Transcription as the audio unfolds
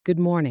Good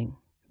morning.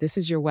 This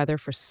is your weather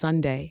for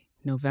Sunday,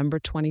 November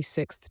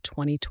 26th,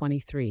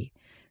 2023,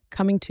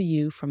 coming to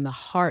you from the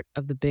heart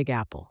of the Big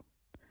Apple.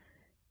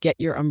 Get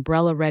your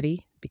umbrella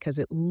ready because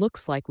it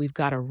looks like we've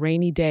got a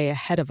rainy day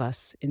ahead of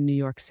us in New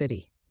York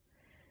City.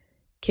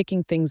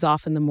 Kicking things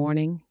off in the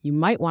morning, you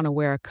might want to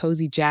wear a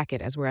cozy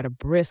jacket as we're at a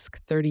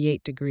brisk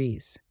 38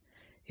 degrees.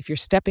 If you're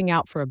stepping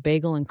out for a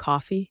bagel and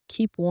coffee,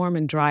 keep warm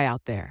and dry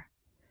out there.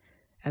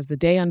 As the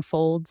day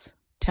unfolds,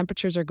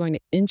 temperatures are going to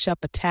inch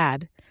up a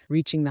tad,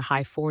 reaching the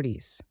high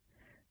 40s.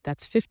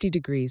 That's 50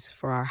 degrees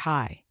for our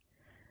high.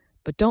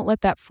 But don't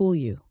let that fool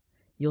you.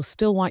 You'll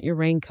still want your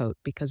raincoat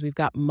because we've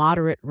got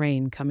moderate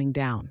rain coming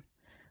down.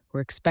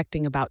 We're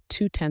expecting about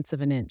 2/10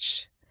 of an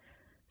inch.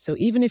 So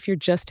even if you're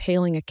just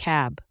hailing a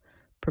cab,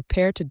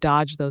 prepare to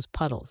dodge those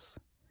puddles.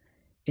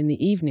 In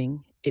the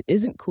evening, it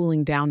isn't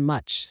cooling down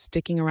much,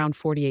 sticking around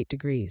 48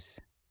 degrees.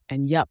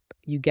 And yup,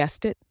 you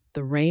guessed it,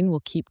 the rain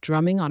will keep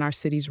drumming on our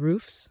city's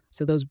roofs,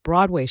 so those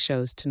Broadway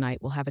shows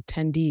tonight will have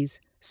attendees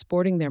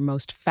sporting their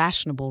most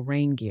fashionable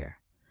rain gear.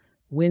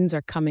 Winds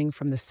are coming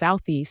from the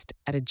southeast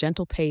at a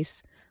gentle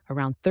pace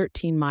around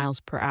 13 miles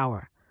per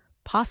hour,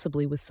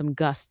 possibly with some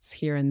gusts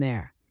here and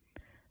there.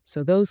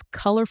 So those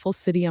colorful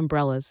city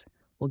umbrellas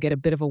will get a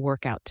bit of a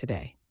workout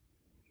today.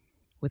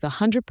 With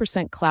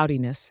 100%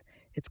 cloudiness,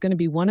 it's going to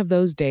be one of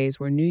those days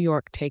where New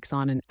York takes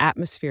on an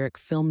atmospheric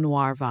film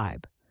noir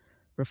vibe.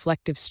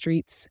 Reflective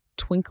streets,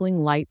 twinkling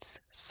lights,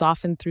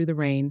 softened through the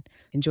rain,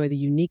 enjoy the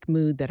unique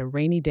mood that a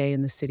rainy day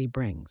in the city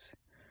brings.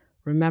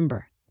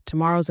 Remember,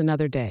 tomorrow's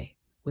another day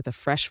with a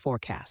fresh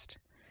forecast.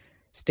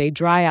 Stay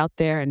dry out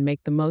there and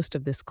make the most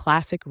of this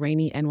classic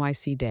rainy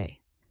NYC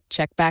day.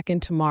 Check back in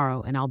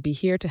tomorrow and I'll be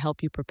here to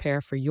help you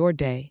prepare for your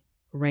day,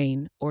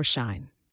 rain or shine.